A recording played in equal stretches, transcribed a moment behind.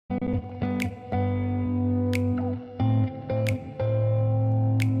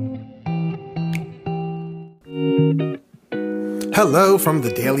Hello from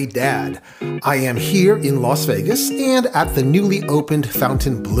the Daily Dad. I am here in Las Vegas and at the newly opened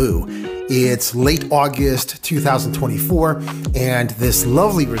Fontainebleau. It's late August 2024, and this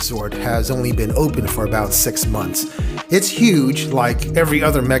lovely resort has only been open for about 6 months. It's huge, like every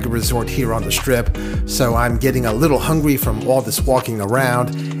other mega resort here on the Strip, so I'm getting a little hungry from all this walking around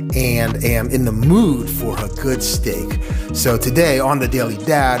and am in the mood for a good steak. So today on the Daily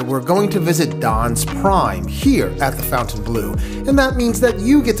Dad, we're going to visit Don's Prime here at the Fontainebleau, and that means that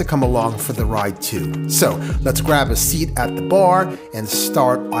you get to come along for the ride too. So let's grab a seat at the bar and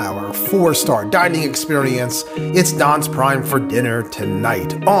start our 4-star dining experience. It's Don's Prime for dinner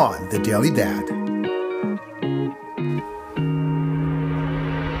tonight on the Daily Dad.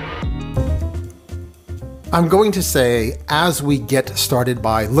 I'm going to say, as we get started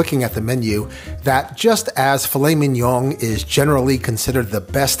by looking at the menu, that just as filet mignon is generally considered the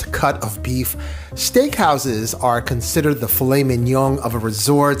best cut of beef, steakhouses are considered the filet mignon of a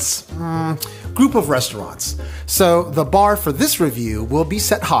resort's group of restaurants. So the bar for this review will be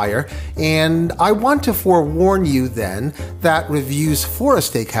set higher, and I want to forewarn you then that reviews for a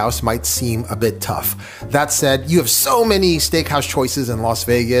steakhouse might seem a bit tough. That said, you have so many steakhouse choices in Las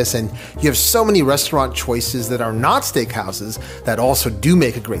Vegas, and you have so many restaurant choices that are not steakhouses that also do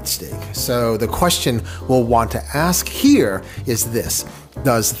make a great steak. So the question we'll want to ask here is this: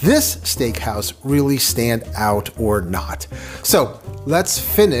 does this steakhouse really stand out or not? So let's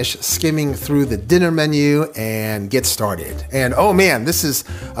finish skimming through the dinner menu and get started. And oh man, this is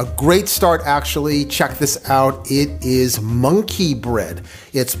a great start actually. Check this out. It is monkey bread.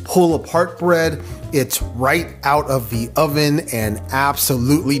 It's pull apart bread. It's right out of the oven and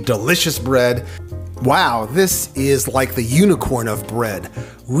absolutely delicious bread. Wow, this is like the unicorn of bread.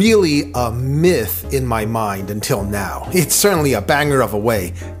 Really a myth in my mind until now. It's certainly a banger of a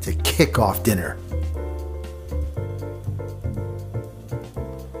way to kick off dinner.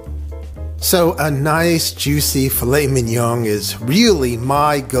 So a nice juicy filet mignon is really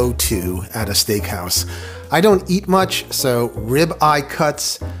my go-to at a steakhouse. I don't eat much, so rib-eye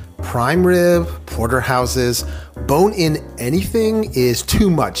cuts, prime rib, porterhouses, bone-in anything is too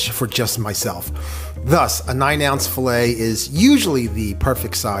much for just myself. Thus, a 9-ounce filet is usually the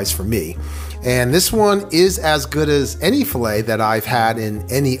perfect size for me. And this one is as good as any filet that I've had in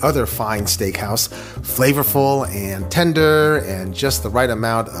any other fine steakhouse. Flavorful and tender and just the right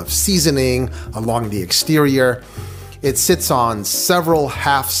amount of seasoning along the exterior. It sits on several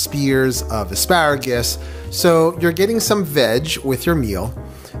half spears of asparagus, so you're getting some veg with your meal,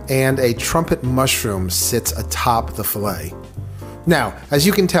 and a trumpet mushroom sits atop the filet. Now, as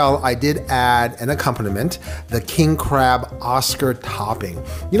you can tell, I did add an accompaniment, the king crab Oscar topping.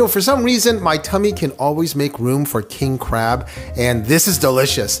 You know, for some reason, my tummy can always make room for king crab, and this is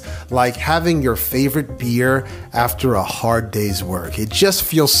delicious, like having your favorite beer after a hard day's work. It just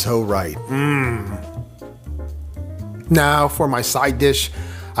feels so right. Now, for my side dish,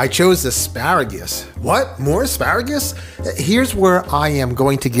 I chose asparagus. What? More asparagus? Here's where I am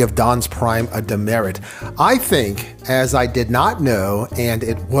going to give Don's Prime a demerit. I think, as I did not know, and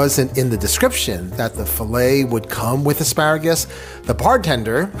it wasn't in the description, that the filet would come with asparagus, the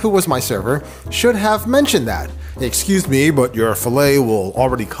bartender, who was my server, should have mentioned that. Excuse me, but your filet will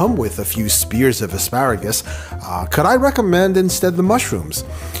already come with a few spears of asparagus. Could I recommend instead the mushrooms?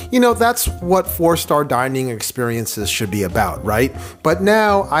 You know, that's what 4-star dining experiences should be about, right? But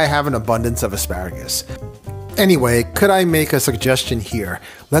now I have an abundance of asparagus. Anyway, could I make a suggestion here?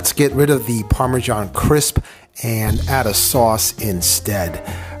 Let's get rid of the Parmesan crisp and add a sauce instead.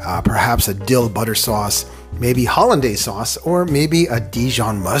 Perhaps a dill butter sauce, maybe hollandaise sauce, or maybe a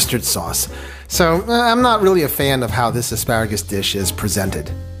Dijon mustard sauce. So I'm not really a fan of how this asparagus dish is presented.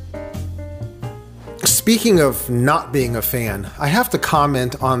 Speaking of not being a fan, I have to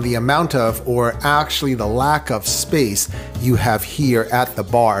comment on the amount of, or actually the lack of space you have here at the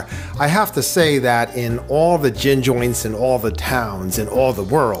bar. I have to say that in all the gin joints in all the towns in all the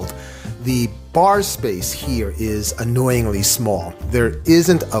world, the bar space here is annoyingly small. There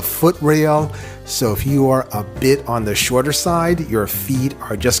isn't a foot rail, so if you are a bit on the shorter side, your feet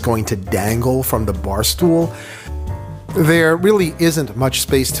are just going to dangle from the bar stool. There really isn't much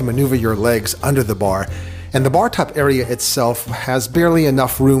space to maneuver your legs under the bar, and the bar top area itself has barely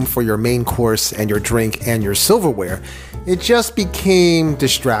enough room for your main course and your drink and your silverware. It just became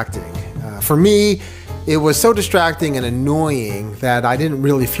distracting. For me, it was so distracting and annoying that I didn't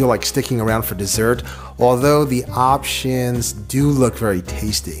really feel like sticking around for dessert, although the options do look very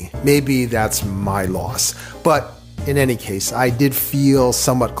tasty. Maybe that's my loss. But in any case, I did feel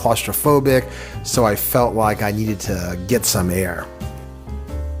somewhat claustrophobic, so I felt like I needed to get some air.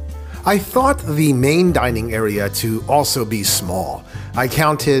 I thought the main dining area to also be small. I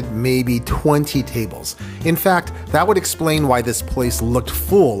counted maybe 20 tables. In fact, that would explain why this place looked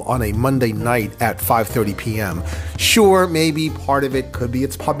full on a Monday night at 5:30 p.m. Sure, maybe part of it could be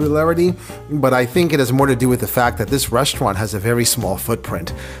its popularity, but I think it has more to do with the fact that this restaurant has a very small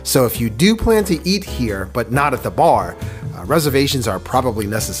footprint. So if you do plan to eat here, but not at the bar, reservations are probably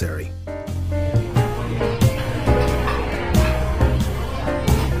necessary.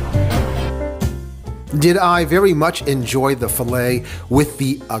 Did I very much enjoy the filet with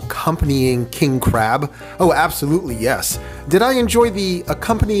the accompanying king crab? Oh, absolutely yes. Did I enjoy the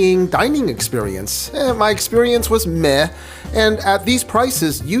accompanying dining experience? My experience was meh, and at these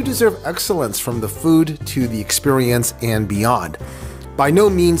prices, you deserve excellence from the food to the experience and beyond. By no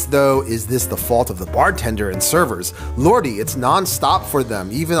means, though, is this the fault of the bartender and servers. Lordy, it's non-stop for them,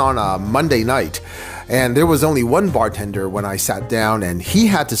 even on a Monday night. And there was only one bartender when I sat down, and he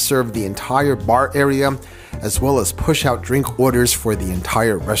had to serve the entire bar area, as well as push out drink orders for the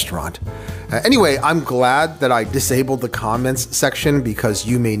entire restaurant. Anyway, I'm glad that I disabled the comments section because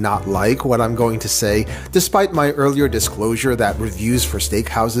you may not like what I'm going to say, despite my earlier disclosure that reviews for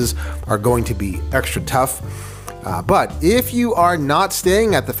steakhouses are going to be extra tough. But if you are not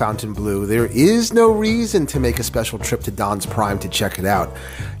staying at the Fontainebleau, there is no reason to make a special trip to Don's Prime to check it out.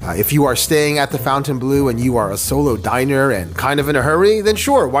 If you are staying at the Fontainebleau and you are a solo diner and kind of in a hurry, then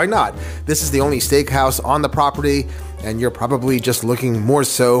sure, why not? This is the only steakhouse on the property, and you're probably just looking more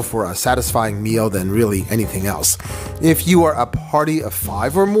so for a satisfying meal than really anything else. If you are a party of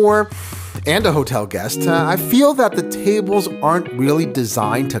 5 or more, and a hotel guest, I feel that the tables aren't really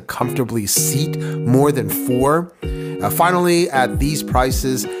designed to comfortably seat more than 4. Finally, at these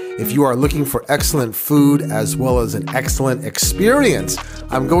prices, if you are looking for excellent food as well as an excellent experience,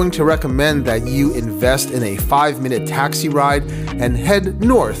 I'm going to recommend that you invest in a 5-minute taxi ride and head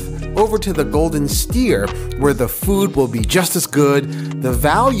north over to the Golden Steer, where the food will be just as good, the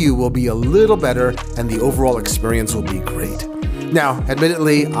value will be a little better, and the overall experience will be great. Now,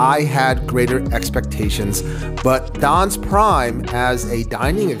 admittedly, I had greater expectations, but Don's Prime as a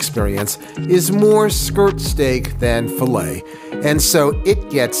dining experience is more skirt steak than filet, and so it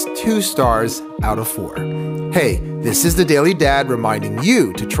gets 2 stars out of 4. Hey, this is the Daily Dad reminding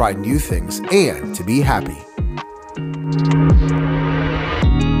you to try new things and to be happy.